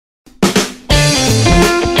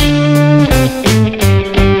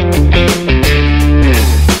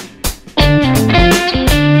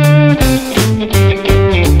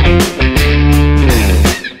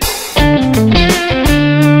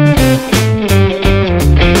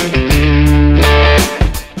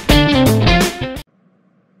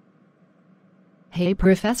Hey,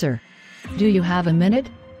 Professor. Do you have a minute?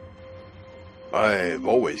 I've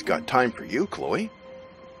always got time for you, Chloe.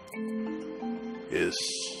 Is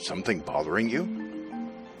something bothering you?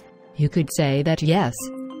 You could say that yes.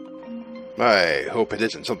 I hope it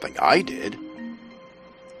isn't something I did.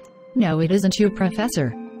 No, it isn't you,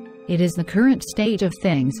 Professor. It is the current state of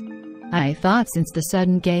things. I thought since the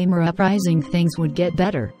sudden gamer uprising things would get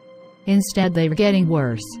better. Instead, they were getting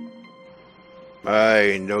worse.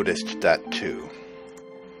 I noticed that too.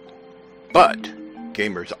 But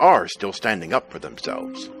gamers are still standing up for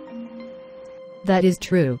themselves. That is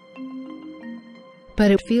true.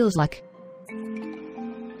 But it feels like...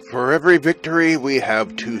 For every victory, we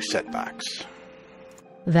have 2 setbacks.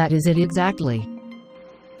 That is it exactly.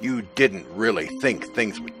 You didn't really think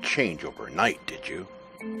things would change overnight, did you?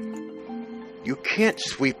 You can't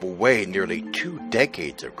sweep away nearly 2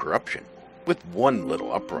 decades of corruption with one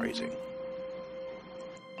little uprising.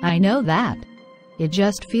 I know that. It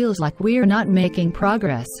just feels like we're not making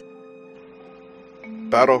progress.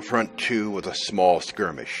 Battlefront 2 was a small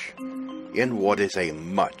skirmish in what is a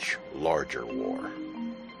much larger war.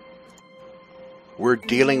 We're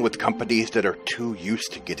dealing with companies that are too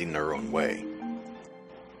used to getting their own way.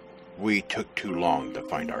 We took too long to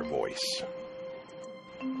find our voice.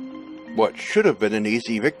 What should have been an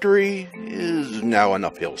easy victory is now an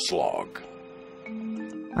uphill slog.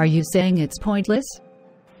 Are you saying it's pointless?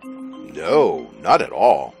 No, not at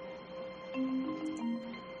all.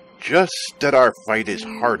 Just that our fight is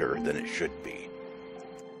harder than it should be.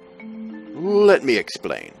 Let me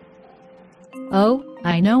explain. Oh,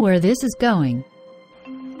 I know where this is going.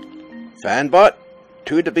 Fanbot,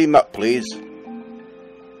 2 to beam up, please.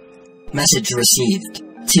 Message received.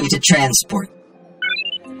 2 to transport.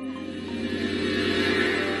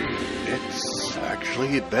 It's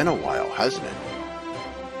actually been a while, hasn't it?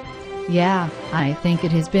 Yeah, I think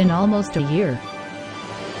it has been almost a year.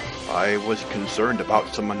 I was concerned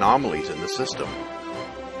about some anomalies in the system.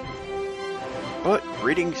 But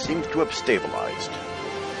reading seems to have stabilized.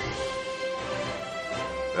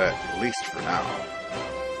 At least for now.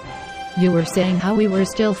 You were saying how we were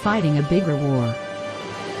still fighting a bigger war.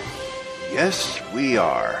 Yes, we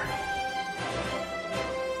are.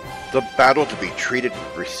 The battle to be treated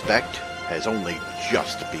with respect has only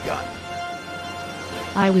just begun.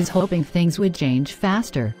 I was hoping things would change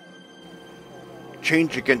faster.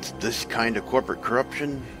 Change against this kind of corporate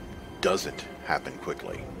corruption doesn't happen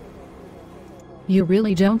quickly. You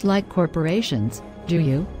really don't like corporations, do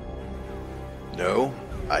you? No,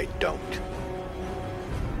 I don't.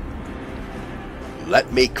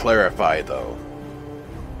 Let me clarify, though.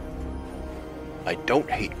 I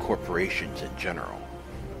don't hate corporations in general.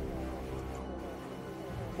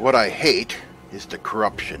 What I hate is the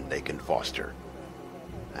corruption they can foster,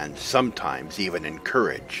 and sometimes even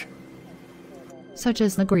encourage. Such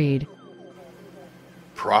as the greed.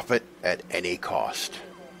 Profit at any cost.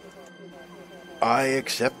 I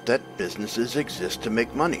accept that businesses exist to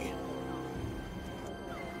make money.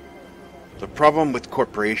 The problem with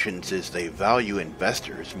corporations is they value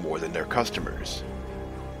investors more than their customers.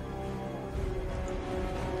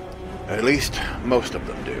 At least, most of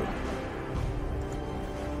them do.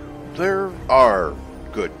 There are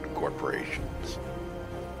good corporations.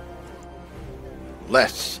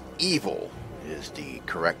 Less evil is the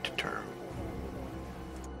correct term.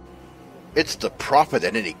 It's the profit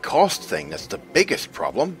at any cost thing that's the biggest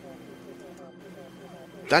problem.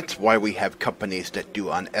 That's why we have companies that do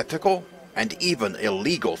unethical and even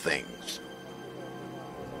illegal things.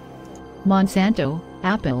 Monsanto,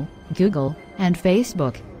 Apple, Google, and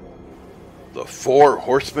Facebook. The 4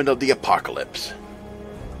 horsemen of the apocalypse.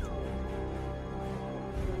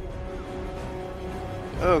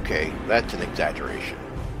 Okay, that's an exaggeration.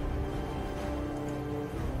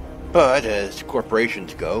 But as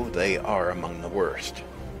corporations go, they are among the worst.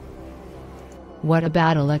 What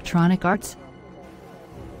about Electronic Arts?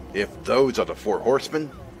 If those are the 4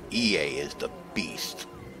 horsemen, EA is the beast.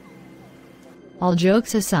 All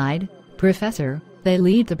jokes aside, Professor, they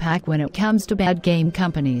lead the pack when it comes to bad game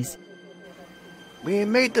companies. We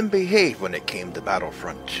made them behave when it came to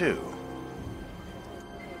Battlefront 2.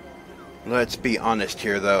 Let's be honest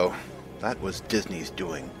here, though. That was Disney's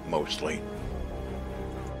doing, mostly.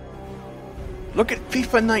 Look at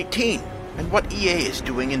FIFA 19 and what EA is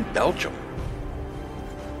doing in Belgium.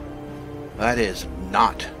 That is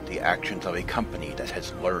not the actions of a company that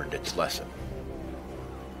has learned its lesson.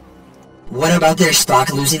 What about their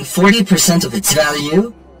stock losing 40% of its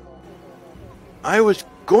value? I was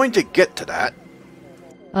going to get to that.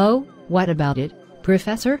 Oh, what about it,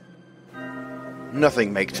 Professor?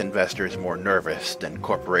 Nothing makes investors more nervous than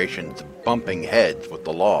corporations bumping heads with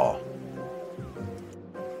the law.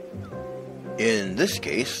 In this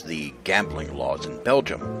case, the gambling laws in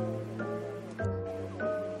Belgium.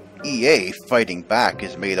 EA fighting back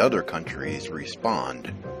has made other countries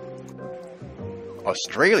respond.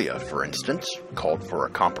 Australia, for instance, called for a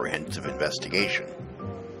comprehensive investigation.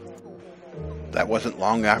 That wasn't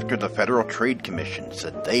long after the Federal Trade Commission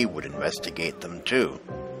said they would investigate them too.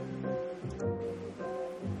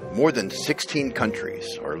 More than 16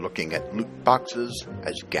 countries are looking at loot boxes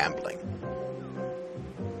as gambling.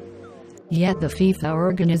 Yet the FIFA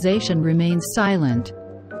organization remains silent.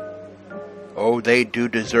 Oh, they do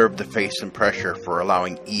deserve to face some pressure for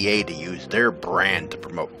allowing EA to use their brand to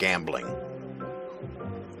promote gambling.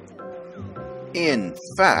 In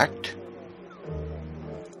fact,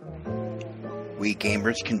 we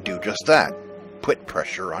gamers can do just that, put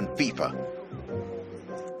pressure on FIFA.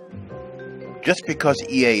 Just because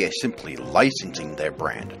EA is simply licensing their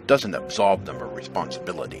brand doesn't absolve them of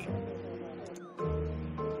responsibility.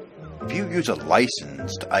 If you use a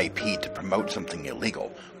licensed IP to promote something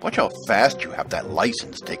illegal, watch how fast you have that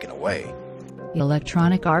license taken away.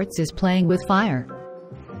 Electronic Arts is playing with fire.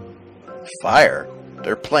 Fire?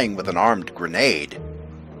 They're playing with an armed grenade.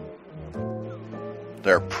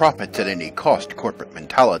 Their profits at any cost corporate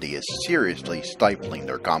mentality is seriously stifling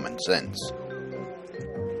their common sense.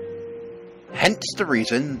 Hence the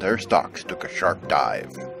reason their stocks took a sharp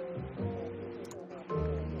dive.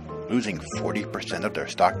 Losing 40% of their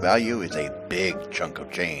stock value is a big chunk of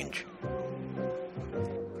change.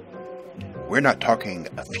 We're not talking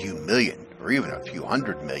a few million or even a few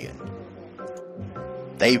hundred million.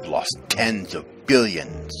 They've lost tens of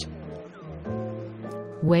billions.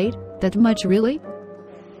 Wait, that much really?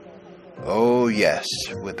 Oh yes,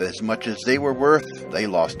 with as much as they were worth, they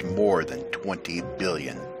lost more than 20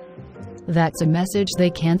 billion. That's a message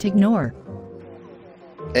they can't ignore.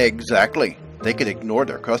 Exactly. They can ignore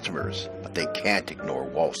their customers, but they can't ignore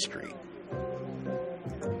Wall Street.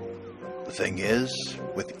 The thing is,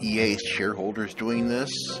 with EA's shareholders doing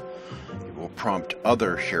this, it will prompt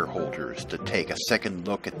other shareholders to take a second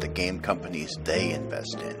look at the game companies they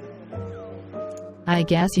invest in. I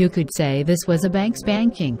guess you could say this was a bank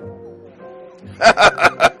spanking.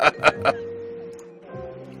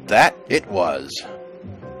 That it was.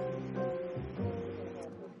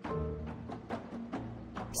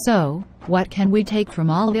 So, what can we take from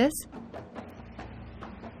all this?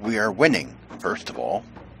 We are winning, first of all.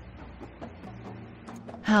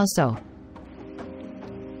 How so?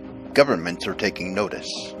 Governments are taking notice.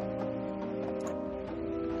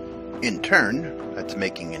 In turn, that's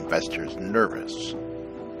making investors nervous.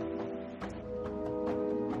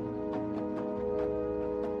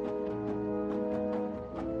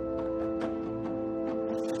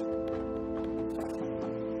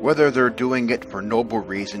 Whether they're doing it for noble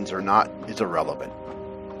reasons or not is irrelevant.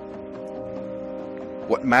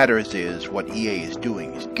 What matters is what EA is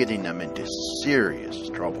doing is getting them into serious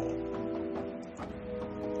trouble.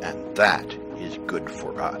 And that is good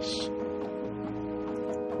for us.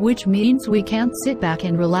 Which means we can't sit back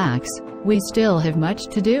and relax. We still have much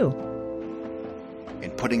to do. In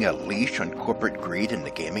putting a leash on corporate greed in the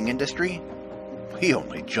gaming industry, we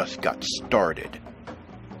only just got started.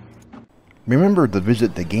 Remember to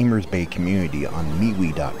visit the Gamers Bay community on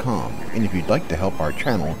MeWe.com, and if you'd like to help our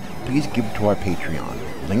channel, please give to our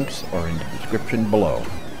Patreon. Links are in the description below.